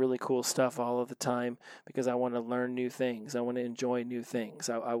reading really cool stuff all of the time because I want to learn new things. I want to enjoy new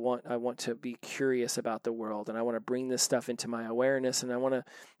things. I want to be curious about the world, and I want to bring this stuff into my awareness, and I want to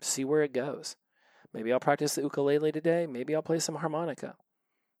see where it goes. Maybe I'll practice the ukulele today. Maybe I'll play some harmonica.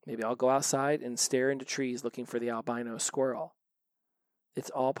 Maybe I'll go outside and stare into trees looking for the albino squirrel. It's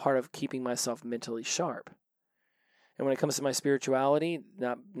all part of keeping myself mentally sharp. And when it comes to my spirituality,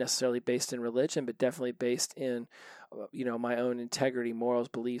 not necessarily based in religion, but definitely based in, my own integrity, morals,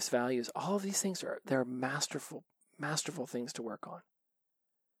 beliefs, values, all of these things they're masterful things to work on.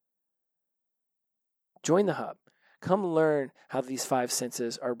 Join the hub. Come learn how these 5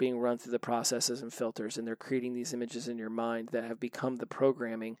 senses are being run through the processes and filters, and they're creating these images in your mind that have become the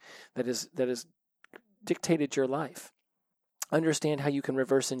programming that is dictated your life. Understand how you can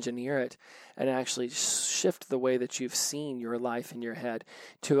reverse engineer it and actually shift the way that you've seen your life in your head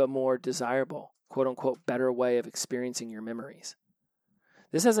to a more desirable, quote unquote, better way of experiencing your memories.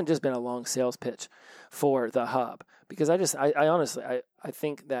 This hasn't just been a long sales pitch for the hub, because I honestly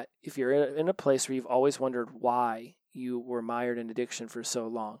think that if you're in a place where you've always wondered why you were mired in addiction for so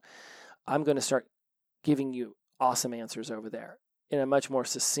long, I'm going to start giving you awesome answers over there in a much more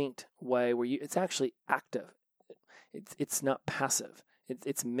succinct way where it's actually active. It's not passive.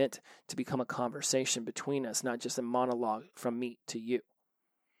 It's meant to become a conversation between us, not just a monologue from me to you.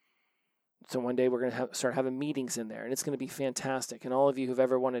 So one day we're going to start having meetings in there, and it's going to be fantastic. And all of you who've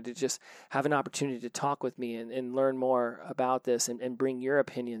ever wanted to just have an opportunity to talk with me and learn more about this and bring your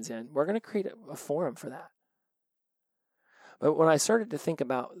opinions in, we're going to create a forum for that. But when I started to think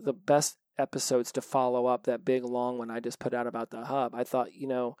about the best episodes to follow up that big long one I just put out about the hub, I thought,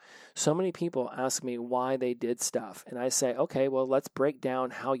 so many people ask me why they did stuff. And I say, okay, well, let's break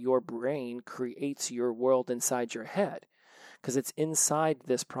down how your brain creates your world inside your head. Because it's inside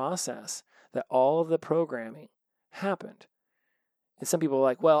this process that all of the programming happened. And some people are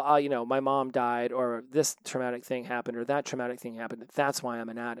like, well, my mom died, or this traumatic thing happened, or that traumatic thing happened. That's why I'm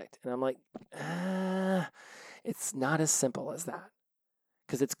an addict. And I'm like, it's not as simple as that,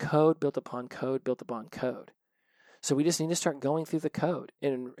 because it's code built upon code built upon code. So we just need to start going through the code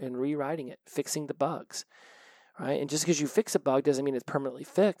and rewriting it, fixing the bugs, right? And just because you fix a bug doesn't mean it's permanently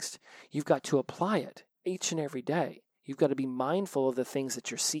fixed. You've got to apply it each and every day. You've got to be mindful of the things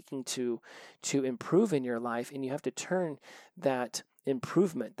that you're seeking to improve in your life, and you have to turn that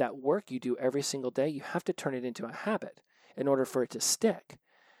improvement, that work you do every single day, you have to turn it into a habit in order for it to stick.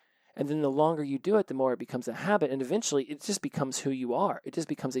 And then the longer you do it, the more it becomes a habit, and eventually it just becomes who you are. It just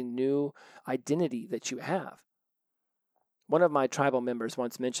becomes a new identity that you have. One of my tribal members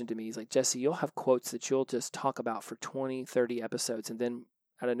once mentioned to me, he's like, Jesse, you'll have quotes that you'll just talk about for 20, 30 episodes, and then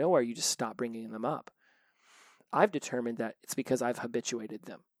out of nowhere, you just stop bringing them up. I've determined that it's because I've habituated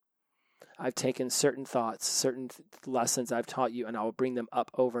them. I've taken certain thoughts, certain lessons I've taught you, and I will bring them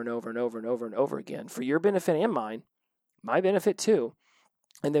up over and over and over and over and over again for your benefit and mine, my benefit too.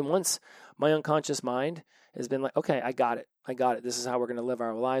 And then once my unconscious mind has been like, okay, I got it. This is how we're going to live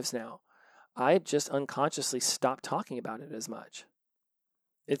our lives now. I just unconsciously stopped talking about it as much.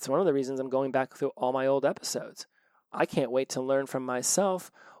 It's one of the reasons I'm going back through all my old episodes. I can't wait to learn from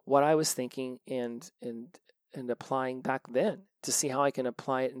myself what I was thinking and applying back then, to see how I can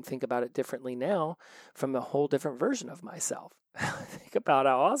apply it and think about it differently now from a whole different version of myself. Think about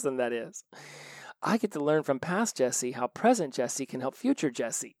how awesome that is. I get to learn from past Jesse how present Jesse can help future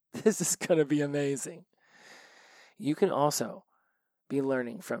Jesse. This is going to be amazing. You can also be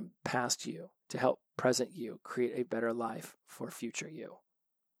learning from past you to help present you create a better life for future you.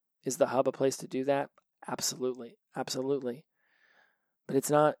 Is the hub a place to do that? Absolutely. Absolutely. But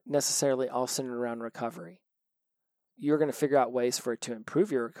it's not necessarily all centered around recovery. You're going to figure out ways for it to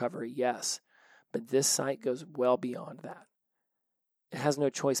improve your recovery, yes. But this site goes well beyond that. It has no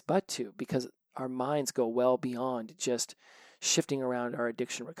choice but to, because our minds go well beyond just shifting around our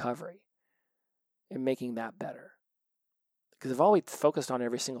addiction recovery and making that better. Because if all we focused on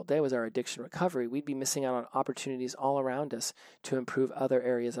every single day was our addiction recovery, we'd be missing out on opportunities all around us to improve other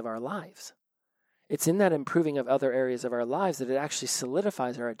areas of our lives. It's in that improving of other areas of our lives that it actually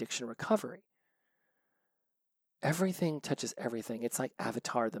solidifies our addiction recovery. Everything touches everything. It's like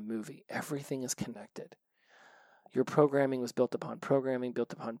Avatar, the movie. Everything is connected. Your programming was built upon programming.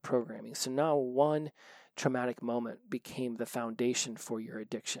 So now one traumatic moment became the foundation for your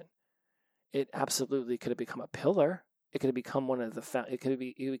addiction. It absolutely could have become a pillar. It could have become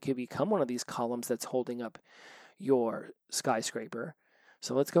it could become one of these columns that's holding up your skyscraper.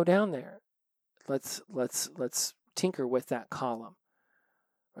 So let's go down there. Let's tinker with that column.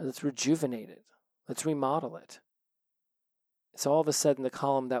 Let's rejuvenate it. Let's remodel it. So all of a sudden, the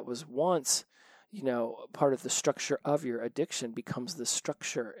column that was once, part of the structure of your addiction becomes the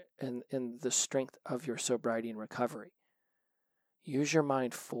structure and the strength of your sobriety and recovery. Use your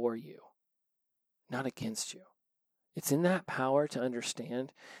mind for you, not against you. It's in that power to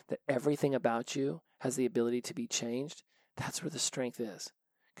understand that everything about you has the ability to be changed. That's where the strength is.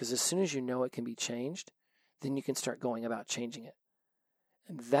 Because as soon as you know it can be changed, then you can start going about changing it.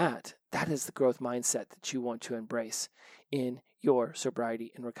 And that is the growth mindset that you want to embrace in your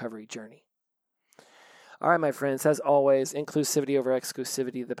sobriety and recovery journey. All right, my friends, as always, inclusivity over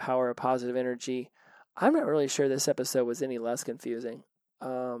exclusivity, the power of positive energy. I'm not really sure this episode was any less confusing.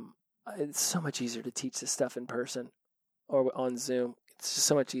 It's so much easier to teach this stuff in person or on Zoom. It's just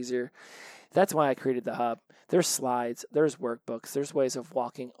so much easier. That's why I created the hub. There's slides, there's workbooks, there's ways of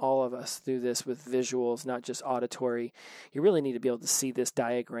walking all of us through this with visuals, not just auditory. You really need to be able to see this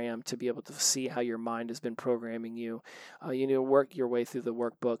diagram to be able to see how your mind has been programming you. You need to work your way through the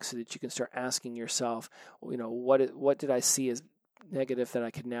workbook so that you can start asking yourself, what did I see as negative that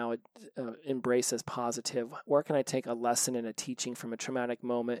I could now embrace as positive? Where can I take a lesson and a teaching from a traumatic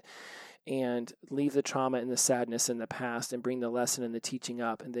moment and leave the trauma and the sadness in the past and bring the lesson and the teaching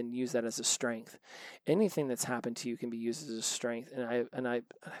up and then use that as a strength? Anything that's happened to you can be used as a strength. And I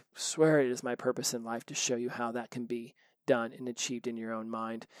swear it is my purpose in life to show you how that can be done and achieved in your own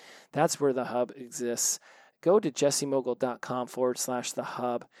mind. That's where the hub exists. Go to jessemogul.com/the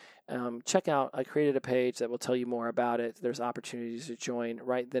hub. Check out, I created a page that will tell you more about it. There's opportunities to join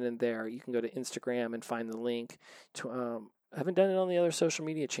right then and there. You can go to Instagram and find the link to, I haven't done it on the other social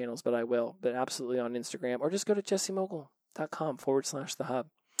media channels, but I will, but absolutely on Instagram, or just go to jessemogul.com/the hub.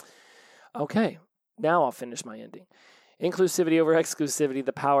 Okay, now I'll finish my ending. Inclusivity over exclusivity,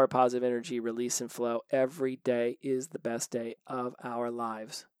 the power of positive energy, release and flow. Every day is the best day of our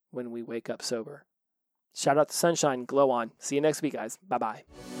lives when we wake up sober. Shout out to Sunshine, glow on. See you next week, guys. Bye-bye.